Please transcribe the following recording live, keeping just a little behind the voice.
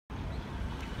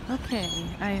Okay,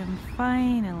 I am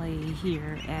finally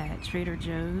here at Trader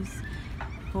Joe's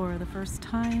for the first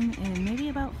time in maybe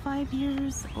about 5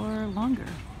 years or longer.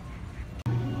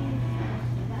 You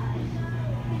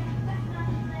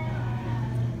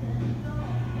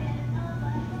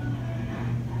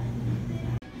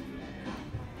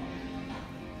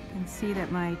can see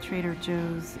that my Trader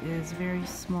Joe's is very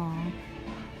small.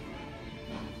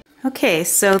 Okay,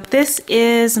 so this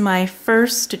is my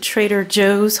first Trader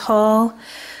Joe's haul.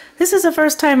 This is the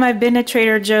first time I've been to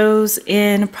Trader Joe's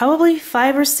in probably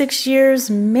 5 or 6 years,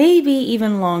 maybe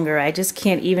even longer. I just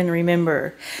can't even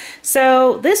remember.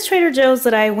 So this Trader Joe's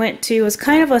that I went to was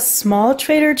kind of a small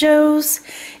Trader Joe's,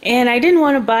 and I didn't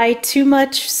want to buy too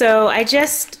much, so I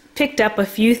just picked up a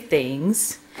few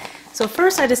things. So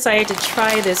first I decided to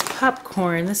try this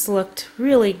popcorn. This looked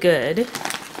really good.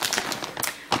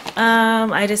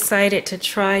 I decided to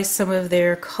try some of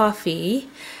their coffee.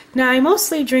 Now I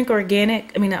mostly drink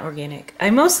I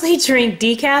mostly drink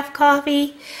decaf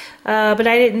coffee, but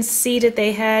I didn't see that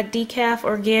they had decaf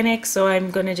organic, so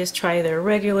I'm going to just try their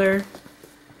regular.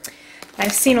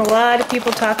 I've seen a lot of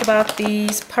people talk about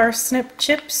these parsnip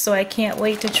chips, so I can't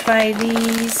wait to try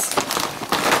these.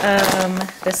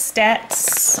 The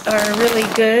stats are really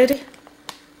good.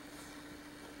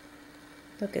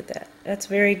 Look at that. That's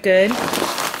very good.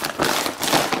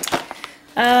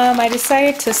 I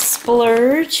decided to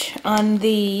splurge on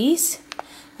these.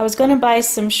 I was going to buy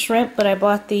some shrimp, but I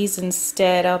bought these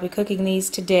instead. I'll be cooking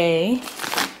these today.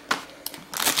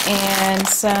 And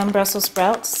some Brussels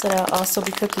sprouts that I'll also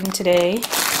be cooking today.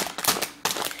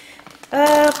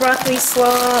 Broccoli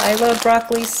slaw. I love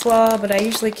broccoli slaw, but I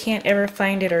usually can't ever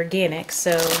find it organic,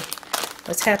 so I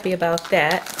was happy about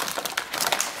that.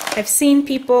 I've seen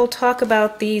people talk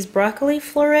about these broccoli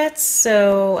florets,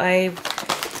 so I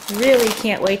really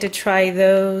can't wait to try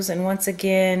those. And once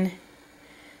again,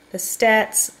 the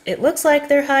stats, it looks like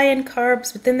they're high in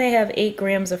carbs, but then they have 8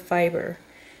 grams of fiber.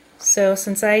 So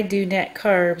since I do net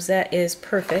carbs, that is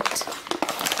perfect.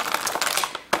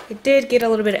 It did get a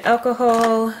little bit of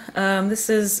alcohol. This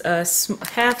is a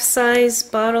half-size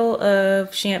bottle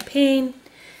of champagne,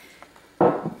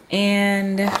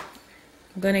 and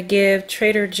I'm going to give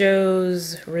Trader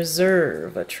Joe's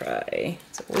Reserve a try.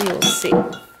 So we will see.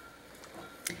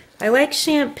 I like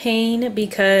champagne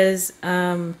because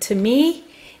to me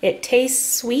it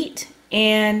tastes sweet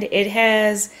and it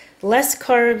has less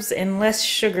carbs and less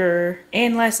sugar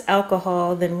and less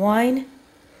alcohol than wine.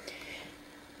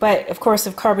 But of course,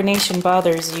 if carbonation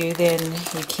bothers you, then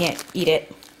you can't eat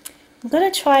it. I'm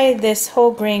going to try this whole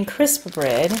grain crisp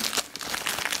bread.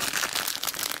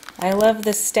 I love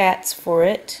the stats for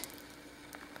it.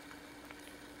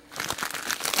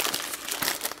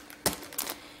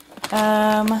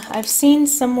 I've seen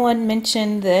someone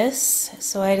mention this,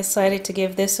 so I decided to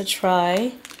give this a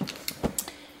try.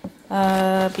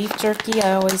 Beef jerky,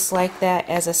 I always like that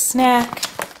as a snack.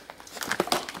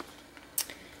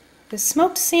 The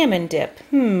smoked salmon dip,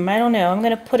 I don't know. I'm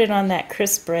going to put it on that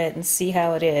crisp bread and see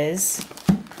how it is.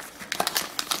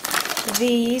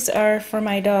 These are for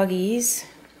my doggies.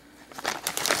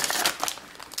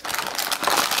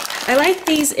 I like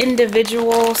these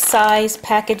individual size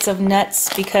packets of nuts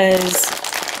because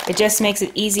it just makes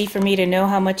it easy for me to know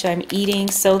how much I'm eating.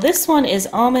 So this one is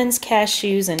almonds,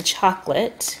 cashews, and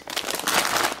chocolate.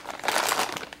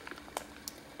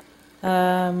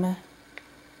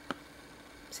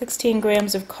 16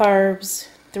 grams of carbs,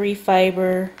 3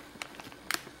 fiber.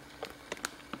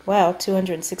 Wow,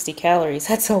 260 calories.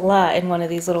 That's a lot in one of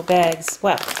these little bags.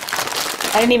 Wow.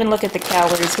 I didn't even look at the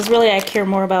calories because really I care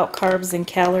more about carbs than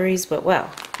calories, but wow.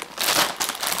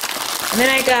 And then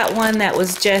I got one that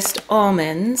was just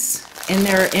almonds, and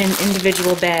they're in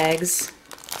individual bags.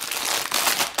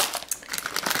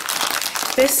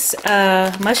 This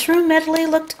mushroom medley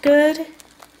looked good.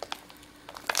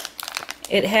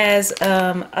 It has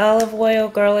olive oil,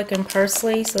 garlic, and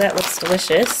parsley, so that looks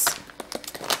delicious.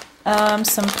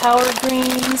 Some power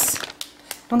greens.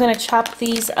 I'm going to chop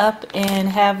these up and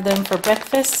have them for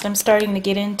breakfast. I'm starting to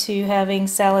get into having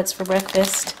salads for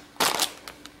breakfast.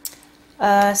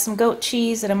 Some goat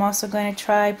cheese that I'm also going to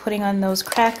try putting on those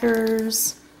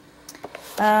crackers.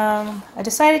 I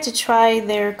decided to try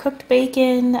their cooked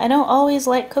bacon. I don't always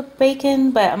like cooked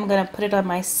bacon, but I'm going to put it on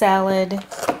my salad.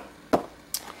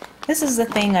 This is the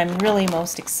thing I'm really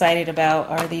most excited about,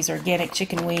 are these organic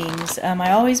chicken wings.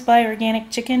 I always buy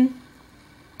organic chicken.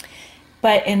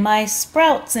 But in my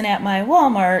Sprouts and at my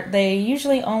Walmart, they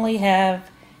usually only have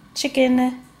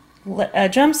chicken,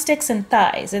 drumsticks, and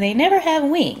thighs, and they never have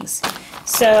wings.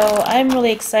 So I'm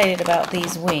really excited about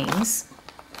these wings.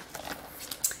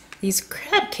 These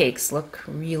crab cakes look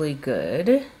really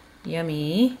good.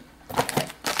 Yummy.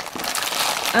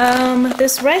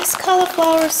 This rice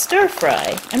cauliflower stir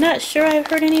fry. I'm not sure I've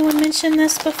heard anyone mention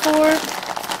this before.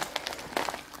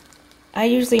 I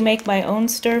usually make my own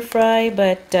stir fry,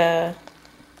 but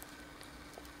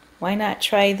why not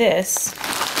try this?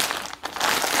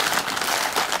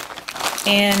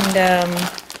 And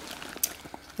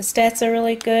the stats are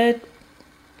really good.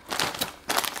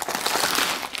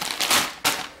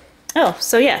 Oh,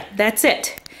 so yeah, that's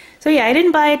it. So yeah, I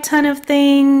didn't buy a ton of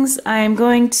things. I'm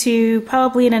going to,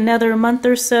 probably in another month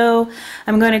or so,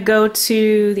 I'm going to go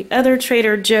to the other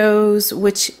Trader Joe's,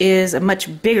 which is a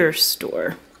much bigger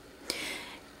store.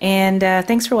 And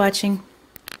thanks for watching.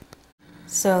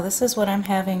 So this is what I'm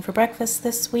having for breakfast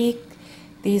this week.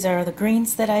 These are the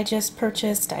greens that I just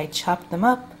purchased. I chopped them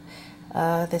up.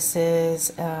 This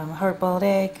is hard-boiled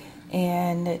egg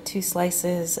and 2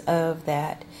 slices of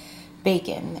that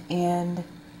bacon. And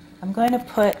I'm going to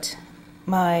put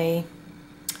my,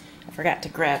 I forgot to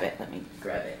grab it. Let me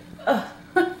grab it. Oh.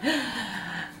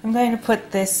 I'm going to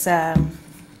put this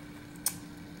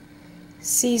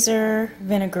Caesar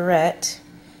vinaigrette.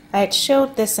 I had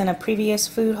showed this in a previous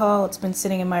food haul. It's been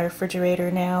sitting in my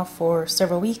refrigerator now for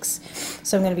several weeks.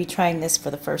 So I'm going to be trying this for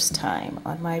the first time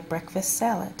on my breakfast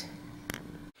salad.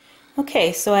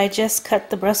 Okay, so I just cut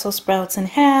the Brussels sprouts in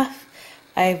half.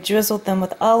 I've drizzled them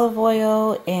with olive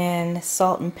oil and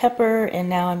salt and pepper, and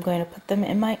now I'm going to put them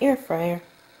in my air fryer.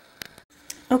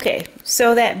 Okay,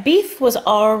 so that beef was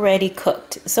already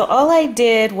cooked. So all I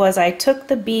did was I took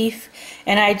the beef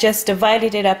and I just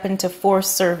divided it up into 4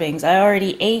 servings. I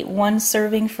already ate 1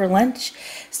 serving for lunch,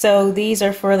 so these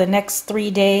are for the next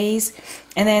 3 days.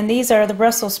 And then these are the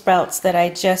Brussels sprouts that I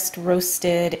just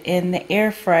roasted in the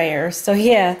air fryer. So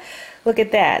yeah, look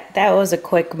at that. That was a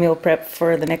quick meal prep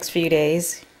for the next few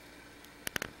days.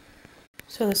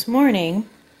 So this morning,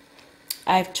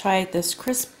 I've tried this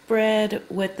crisp bread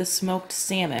with the smoked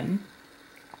salmon,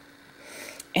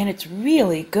 and it's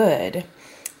really good.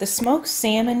 The smoked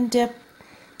salmon dip,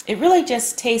 it really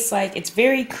just tastes like, it's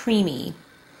very creamy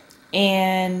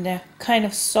and kind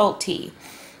of salty.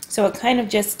 So it kind of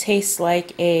just tastes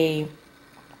like a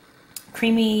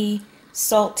creamy,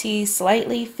 salty,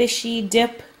 slightly fishy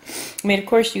dip. I mean, of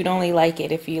course, you'd only like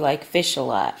it if you like fish a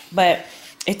lot, but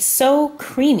it's so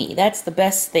creamy. That's the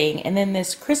best thing. And then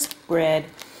this crisp bread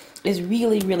is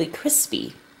really, really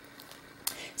crispy.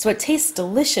 So it tastes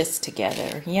delicious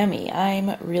together. Yummy.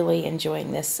 I'm really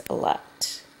enjoying this a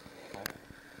lot.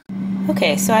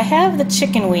 Okay, so I have the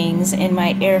chicken wings in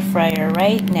my air fryer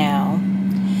right now.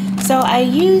 So I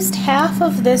used half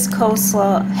of this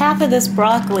coleslaw, half of this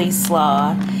broccoli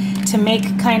slaw to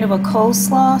make kind of a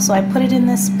coleslaw. So I put it in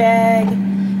this bag,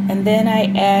 and then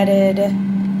I added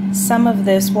some of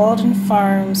this Walden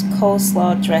Farms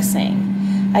coleslaw dressing.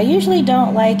 I usually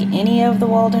don't like any of the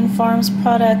Walden Farms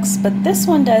products, but this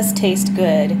one does taste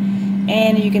good.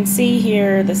 And you can see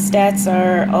here the stats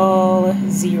are all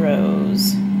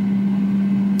zeros,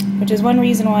 which is one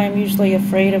reason why I'm usually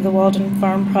afraid of the Walden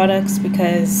Farm products,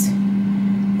 because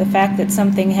the fact that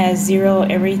something has 0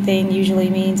 everything usually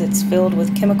means it's filled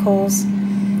with chemicals,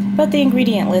 but the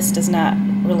ingredient list is not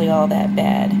really all that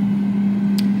bad.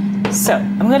 So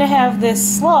I'm going to have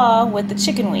this slaw with the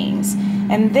chicken wings,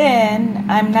 and then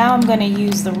I'm going to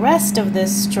use the rest of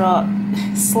this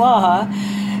slaw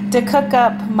to cook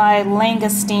up my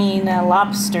langoustine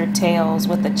lobster tails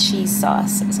with the cheese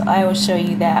sauce. So I will show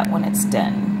you that when it's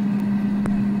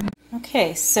done.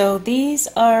 Okay, so these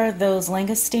are those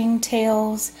langoustine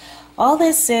tails. All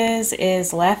this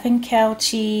is Laughing Cow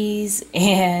cheese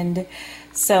and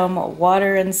some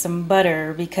water and some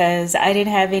butter, because I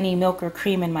didn't have any milk or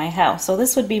cream in my house. So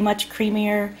this would be much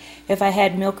creamier if I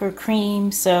had milk or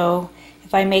cream. So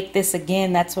if I make this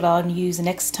again, that's what I'll use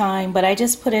next time. But I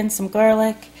just put in some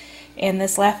garlic and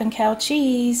this Laughing Cow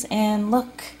cheese, and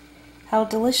look how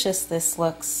delicious this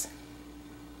looks.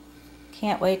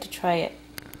 Can't wait to try it.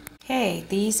 Okay,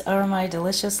 these are my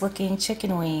delicious looking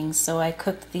chicken wings. So I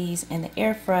cooked these in the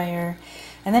air fryer,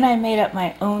 and then I made up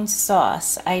my own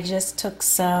sauce. I just took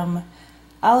some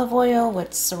olive oil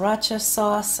with sriracha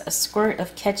sauce, a squirt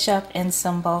of ketchup, and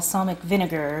some balsamic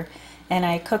vinegar, and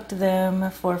I cooked them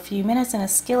for a few minutes in a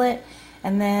skillet,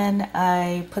 and then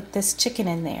I put this chicken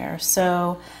in there.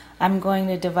 So I'm going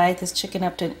to divide this chicken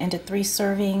up into 3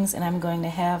 servings, and I'm going to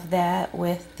have that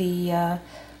with the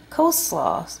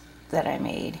coleslaw that I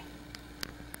made.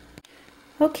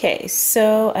 Okay,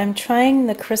 so I'm trying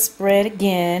the crisp bread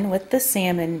again with the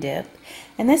salmon dip,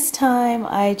 and this time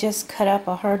I just cut up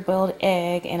a hard-boiled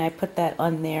egg and I put that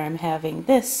on there. I'm having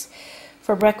this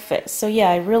for breakfast. So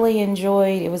yeah, I really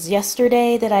enjoyed, it was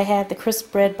yesterday that I had the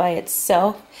crisp bread by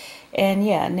itself, And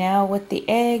yeah, now with the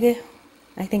egg,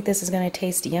 I think this is going to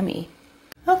taste yummy.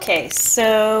 Okay,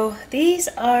 so these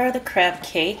are the crab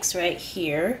cakes right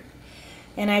here.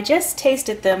 And I just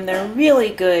tasted them. They're really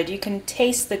good. You can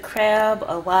taste the crab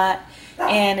a lot,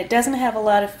 and it doesn't have a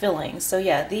lot of filling. So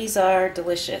yeah, these are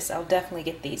delicious. I'll definitely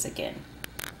get these again.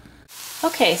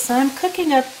 Okay, so I'm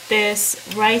cooking up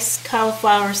this rice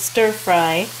cauliflower stir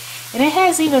fry, and it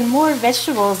has even more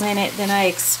vegetables in it than I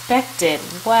expected.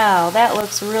 Wow, that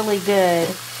looks really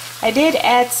good. I did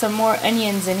add some more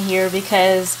onions in here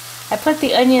because I put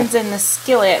the onions in the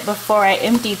skillet before I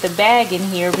emptied the bag in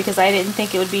here because I didn't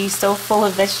think it would be so full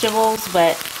of vegetables,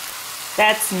 but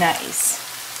that's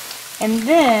nice. And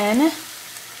then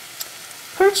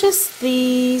purchased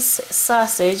these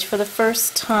sausage for the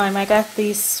first time. I got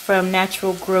these from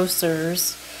Natural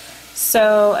Grocers.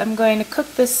 So I'm going to cook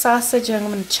this sausage and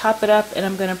I'm going to chop it up and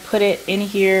I'm going to put it in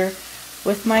here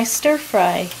with my stir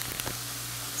fry.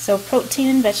 So protein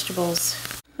and vegetables.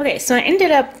 Okay, so I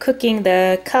ended up cooking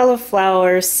the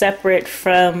cauliflower separate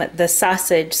from the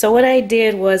sausage. So what I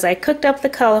did was I cooked up the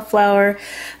cauliflower,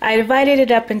 I divided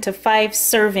it up into 5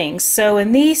 servings. So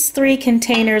in these 3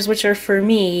 containers, which are for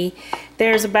me,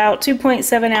 there's about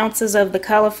 2.7 ounces of the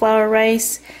cauliflower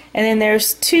rice, and then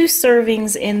there's 2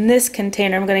 servings in this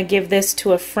container. I'm going to give this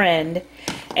to a friend.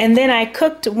 And then I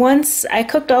cooked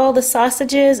all the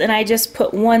sausages, and I just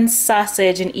put 1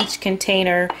 sausage in each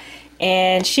container.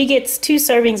 And she gets 2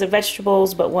 servings of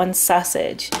vegetables but 1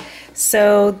 sausage.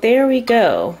 So there we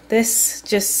go. This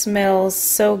just smells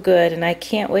so good and I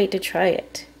can't wait to try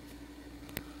it.